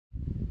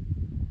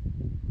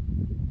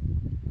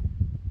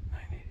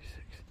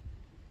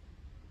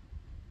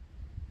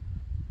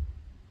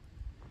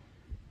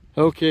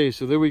Okay,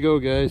 so there we go,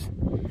 guys.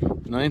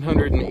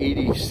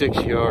 986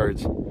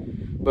 yards,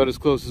 about as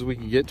close as we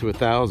can get to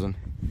 1,000.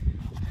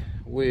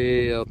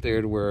 Way out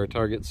there to where our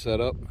target's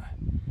set up.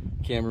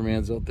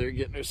 Cameraman's out there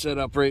getting her set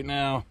up right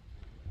now.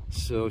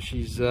 So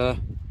she's a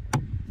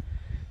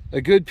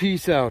good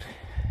piece out,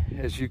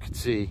 as you can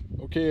see.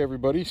 Okay,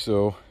 everybody,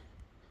 so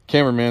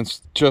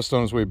cameraman's just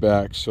on his way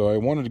back. So I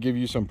wanted to give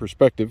you some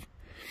perspective.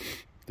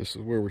 This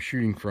is where we're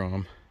shooting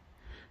from.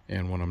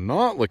 And when I'm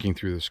not looking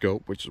through the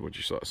scope, which is what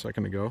you saw a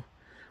second ago,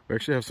 we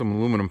actually have some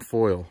aluminum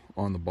foil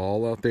on the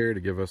ball out there to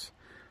give us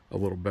a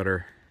little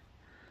better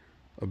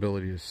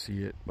ability to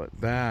see it. But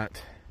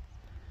that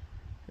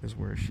is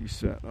where she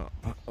set up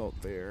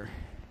out there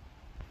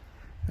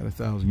at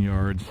 1,000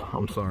 yards.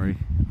 I'm sorry,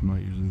 I'm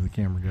not usually the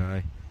camera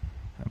guy.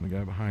 I'm the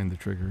guy behind the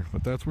trigger,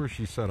 but that's where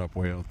she set up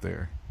way out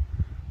there.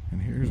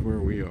 And here's where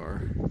we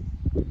are,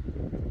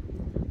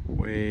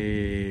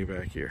 way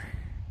back here.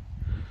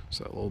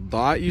 So that little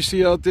dot you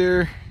see out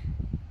there,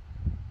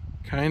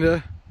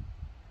 kinda,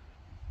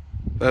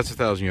 that's a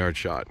 1,000-yard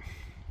shot.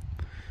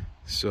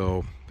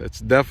 So that's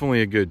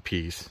definitely a good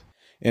piece.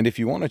 And if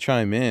you want to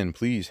chime in,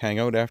 please hang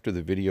out after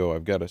the video.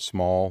 I've got a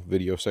small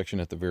video section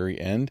at the very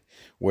end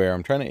where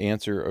I'm trying to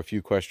answer a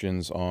few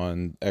questions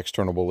on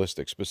external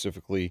ballistics,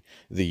 specifically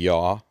the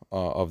yaw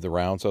of the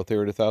rounds out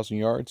there at 1,000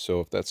 yards.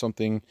 So if that's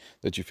something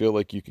that you feel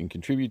like you can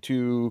contribute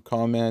to,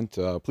 comment,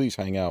 please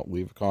hang out,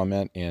 leave a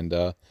comment,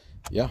 and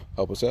yeah,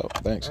 help us out.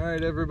 Thanks. All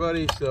right,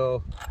 everybody,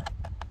 so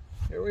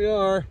here we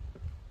are,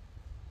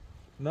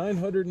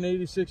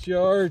 986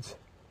 yards.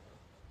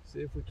 See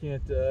if we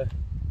can't get the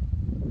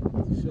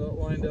shot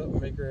lined up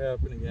and make her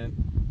happen again.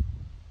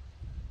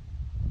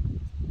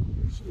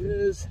 There she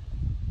is.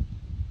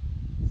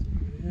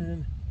 Zoom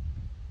in.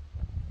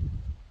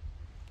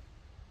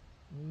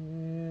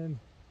 And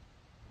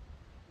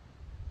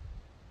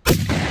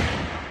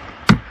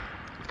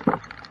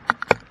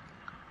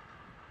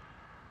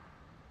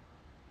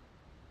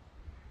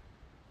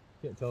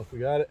can't tell if we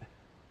got it.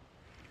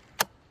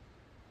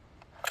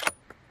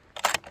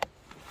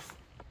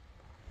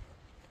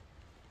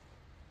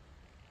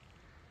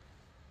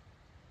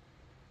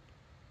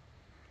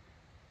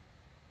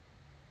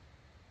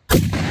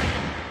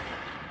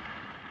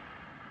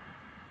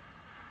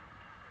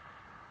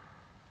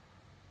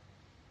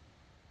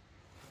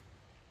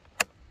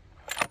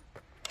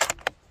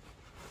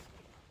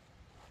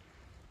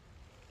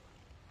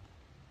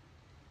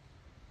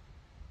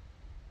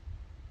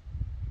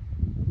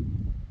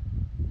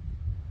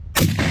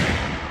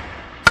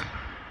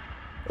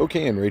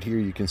 Okay, and right here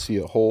you can see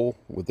a hole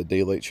with the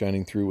daylight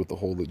shining through with the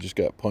hole that just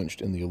got punched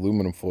in the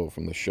aluminum foil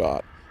from the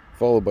shot,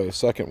 followed by a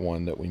second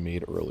one that we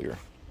made earlier.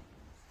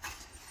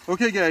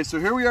 Okay guys, so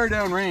here we are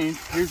downrange.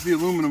 Here's the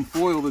aluminum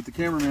foil that the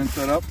cameraman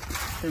set up.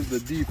 Here's the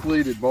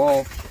deflated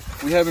ball.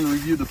 We haven't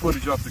reviewed the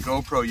footage off the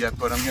GoPro yet,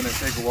 but I'm going to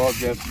take a wild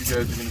guess you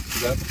guys are going to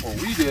see that before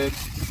we did.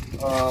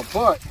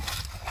 But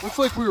looks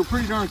like we were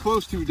pretty darn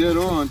close to dead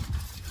on,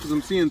 because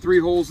I'm seeing 3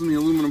 holes in the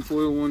aluminum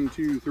foil, 1,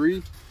 2,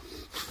 3.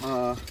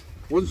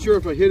 Wasn't sure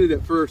if I hit it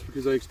at first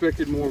because I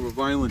expected more of a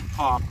violent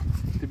pop,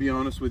 to be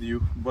honest with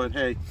you. But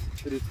hey,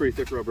 it is pretty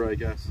thick rubber, I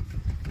guess.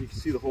 You can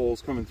see the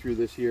holes coming through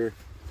this here.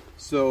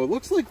 So it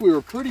looks like we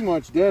were pretty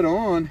much dead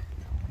on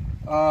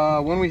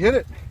when we hit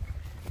it.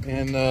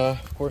 And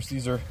of course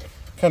these are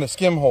kind of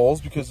skim holes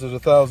because at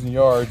 1,000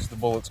 yards the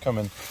bullet's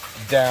coming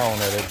down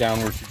at a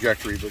downward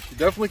trajectory. But you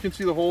definitely can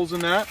see the holes in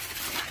that.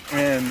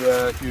 And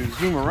if you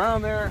zoom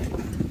around there,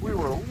 we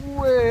were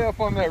way up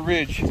on that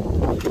ridge.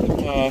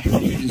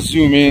 You can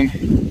zoom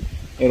in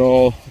at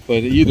all,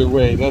 but either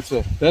way, that's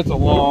a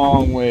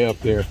long way up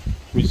there.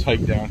 We just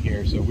hiked down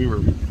here, so we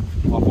were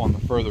up on the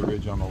further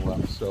ridge on the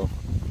left. So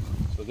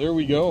there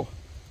we go.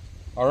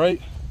 All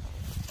right,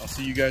 I'll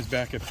see you guys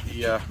back at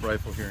the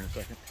rifle here in a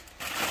second.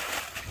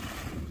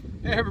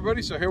 Hey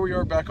everybody, so here we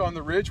are back on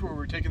the ridge where we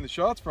were taking the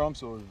shots from.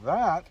 So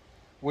that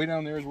way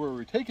down there is where we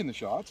were taking the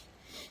shots.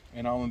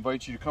 And I'll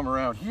invite you to come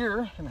around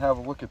here and have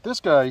a look at this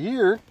guy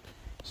here.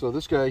 So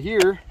this guy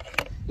here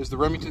is the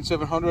Remington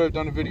 700 I've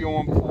done a video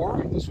on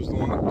before. This was the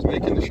one that was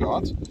making the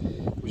shots.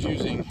 I was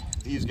using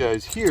these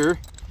guys here.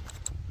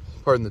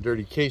 Pardon the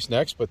dirty case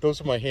necks, but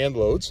those are my hand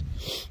loads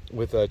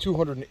with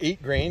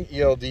 208 grain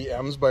ELD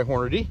M's by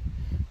Hornady.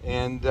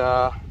 And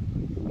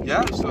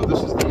yeah, so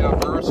this is the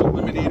Burris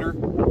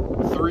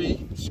Eliminator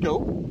 3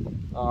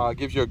 scope.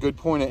 Gives you a good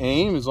point of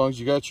aim as long as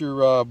you got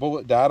your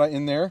bullet data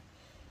in there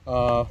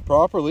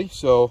properly.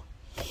 So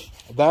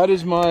that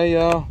is my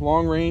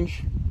long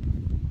range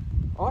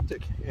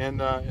optic, and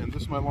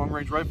this is my long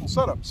range rifle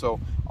setup. So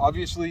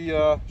obviously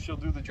she'll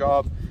do the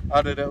job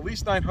out at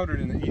least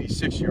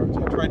 986 yards.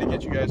 I tried to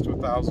get you guys to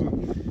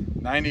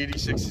 1,000.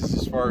 986 is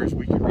as far as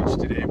we can reach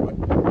today, but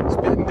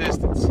spitting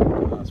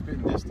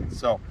distance,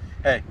 So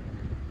hey,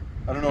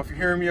 I don't know if you're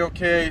hearing me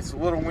okay. It's a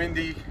little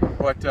windy,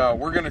 but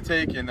we're gonna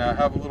take and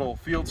have a little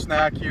field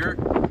snack here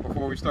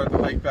before we start the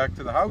hike back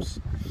to the house.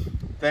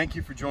 Thank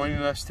you for joining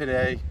us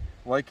today.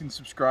 Like and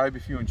subscribe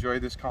if you enjoy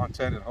this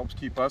content. It helps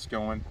keep us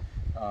going.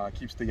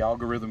 Keeps the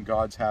algorithm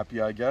gods happy,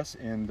 I guess.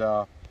 And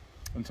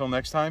until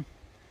next time,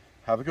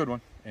 have a good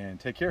one and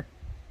take care.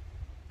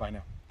 Bye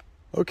now.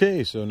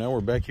 Okay, so now we're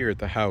back here at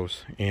the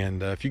house,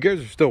 and if you guys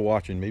are still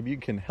watching, maybe you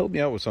can help me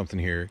out with something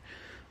here.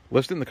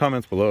 List it in the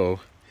comments below,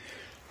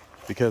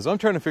 because I'm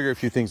trying to figure a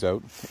few things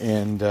out,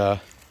 and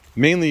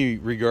mainly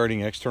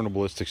regarding external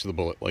ballistics of the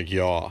bullet, like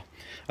yaw.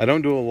 I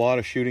don't do a lot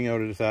of shooting out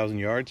at 1,000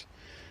 yards.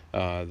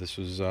 This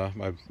was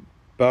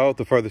about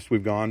the farthest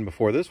we've gone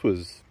before this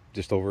was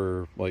just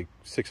over like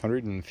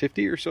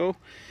 650 or so.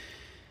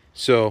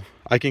 So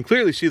I can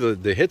clearly see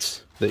the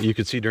hits that you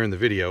could see during the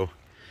video,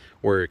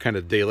 where kind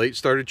of daylight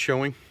started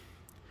showing,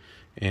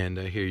 and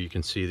here you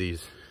can see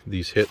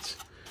these hits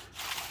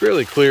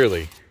fairly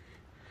clearly.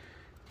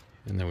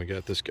 And then we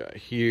got this guy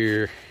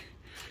here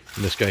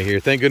and this guy here.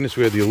 Thank goodness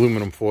we had the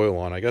aluminum foil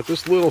on. I got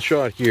this little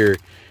shot here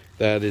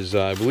that is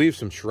I believe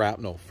some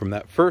shrapnel from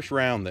that first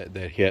round that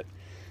hit,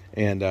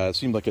 and it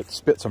seemed like it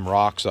spit some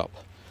rocks up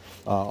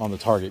on the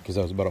target, because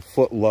I was about a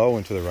foot low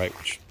and to the right,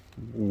 which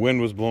wind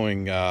was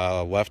blowing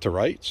left to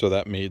right, so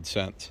that made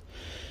sense.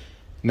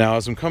 Now,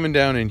 as I'm coming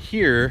down in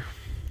here,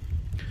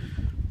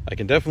 I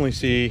can definitely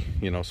see,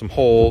 you know, some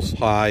holes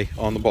high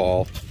on the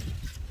ball.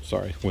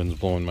 Sorry, wind's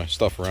blowing my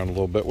stuff around a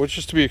little bit, which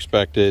is to be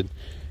expected.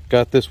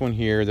 Got this one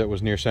here that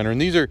was near center,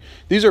 and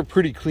these are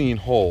pretty clean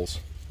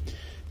holes.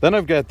 Then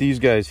I've got these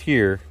guys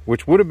here,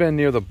 which would have been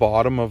near the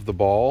bottom of the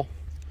ball.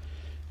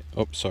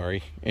 Oh,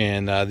 sorry.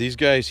 And these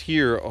guys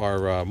here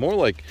are more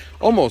like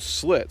almost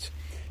slits.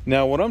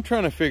 Now, what I'm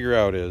trying to figure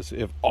out is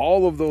if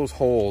all of those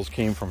holes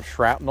came from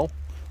shrapnel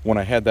when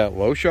I had that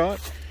low shot,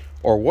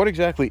 or what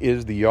exactly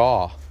is the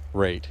yaw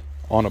rate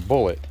on a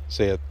bullet,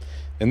 say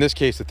in this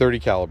case a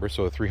 30 caliber,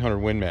 so a 300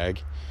 Win Mag.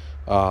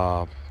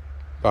 I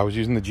was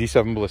using the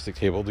G7 ballistic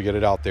table to get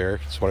it out there.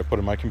 That's what I put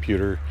in my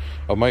computer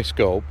of my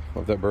scope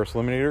of that Burris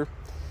Eliminator.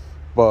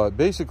 But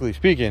basically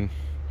speaking,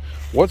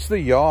 what's the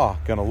yaw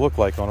gonna look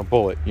like on a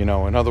bullet? You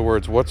know, in other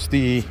words, what's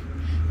the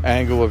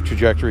angle of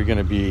trajectory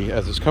gonna be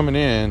as it's coming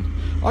in?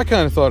 I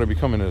kind of thought it'd be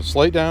coming at a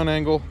slight down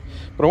angle,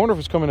 but I wonder if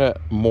it's coming at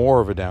more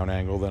of a down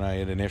angle than I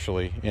had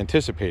initially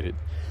anticipated.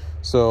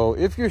 So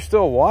if you're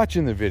still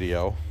watching the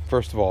video,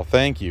 first of all,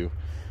 thank you.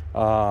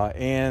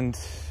 And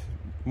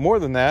more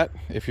than that,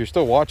 if you're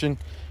still watching,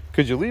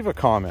 could you leave a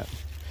comment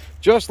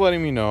just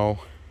letting me know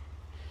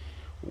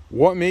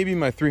what maybe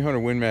my 300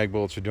 Win Mag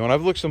bullets are doing?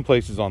 I've looked some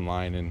places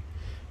online, and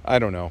I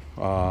don't know.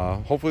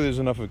 Hopefully there's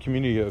enough of a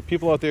community of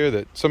people out there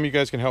that some of you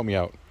guys can help me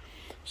out.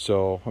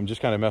 So I'm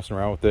just kind of messing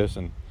around with this,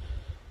 and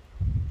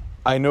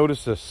I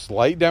noticed a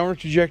slight downward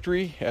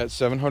trajectory at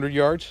 700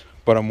 yards,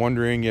 but I'm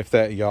wondering if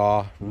that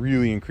yaw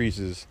really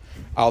increases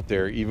out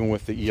there, even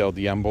with the ELD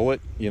M bullet.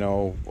 You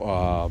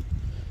know,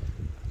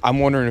 I'm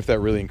wondering if that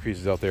really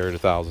increases out there at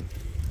 1,000.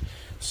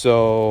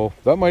 So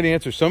that might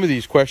answer some of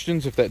these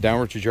questions, if that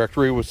downward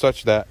trajectory was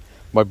such that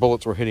my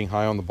bullets were hitting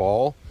high on the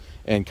ball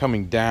and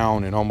coming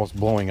down and almost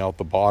blowing out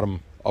the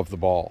bottom of the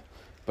ball.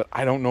 But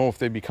I don't know if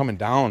they'd be coming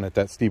down at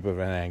that steep of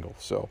an angle.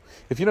 So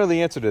if you know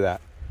the answer to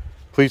that,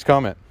 please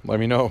comment. Let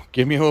me know.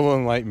 Give me a little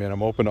enlightenment.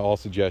 I'm open to all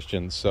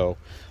suggestions. So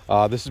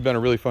this has been a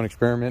really fun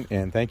experiment,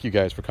 and thank you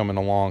guys for coming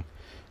along.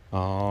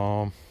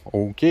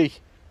 Okay.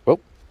 Well,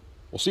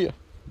 we'll see you.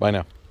 Bye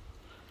now.